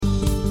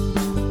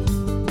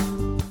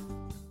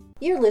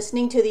You're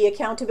listening to the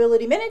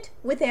Accountability Minute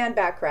with Ann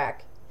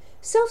Backrack.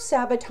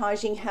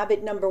 Self-sabotaging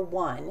habit number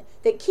 1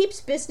 that keeps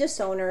business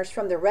owners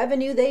from the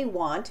revenue they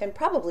want and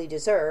probably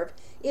deserve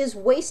is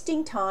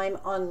wasting time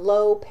on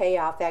low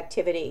payoff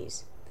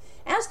activities.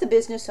 As the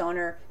business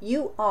owner,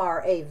 you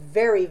are a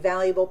very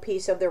valuable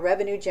piece of the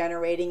revenue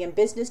generating and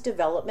business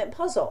development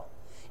puzzle.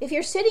 If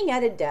you're sitting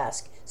at a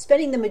desk,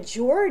 spending the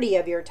majority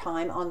of your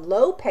time on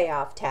low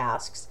payoff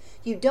tasks,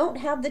 you don't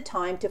have the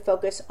time to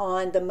focus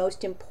on the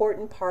most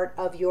important part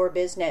of your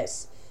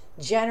business,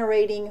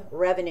 generating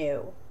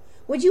revenue.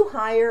 Would you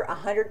hire a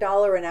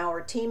 $100 an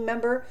hour team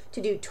member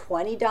to do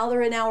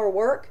 $20 an hour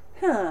work?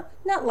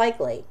 Not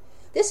likely.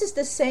 This is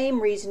the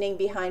same reasoning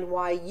behind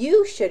why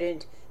you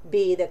shouldn't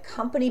be the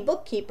company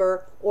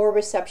bookkeeper or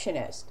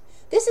receptionist.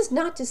 This is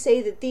not to say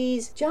that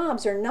these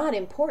jobs are not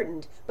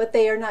important, but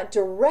they are not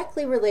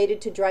directly related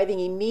to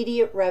driving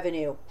immediate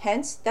revenue.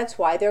 Hence, that's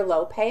why they're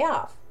low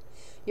payoff.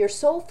 Your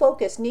sole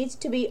focus needs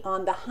to be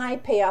on the high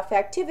payoff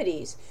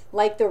activities,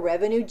 like the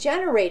revenue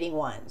generating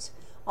ones.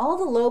 All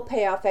the low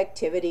payoff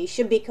activities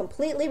should be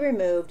completely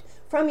removed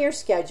from your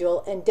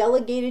schedule and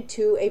delegated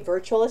to a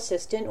virtual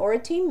assistant or a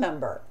team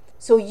member,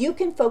 so you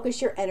can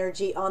focus your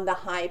energy on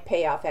the high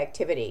payoff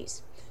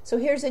activities. So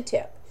here's a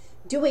tip.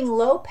 Doing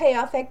low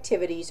payoff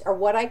activities are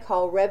what I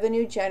call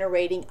revenue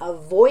generating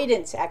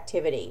avoidance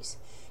activities.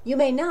 You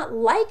may not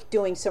like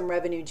doing some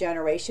revenue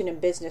generation and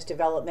business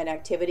development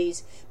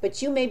activities,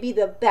 but you may be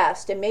the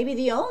best and maybe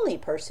the only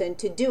person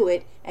to do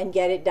it and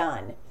get it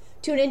done.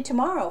 Tune in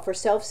tomorrow for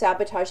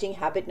self-sabotaging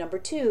habit number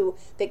 2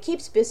 that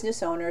keeps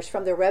business owners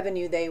from the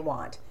revenue they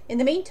want. In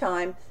the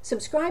meantime,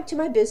 subscribe to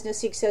my business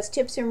success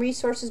tips and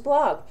resources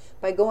blog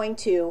by going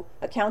to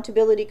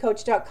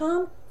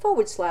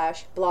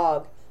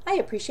accountabilitycoach.com/blog. I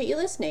appreciate you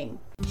listening.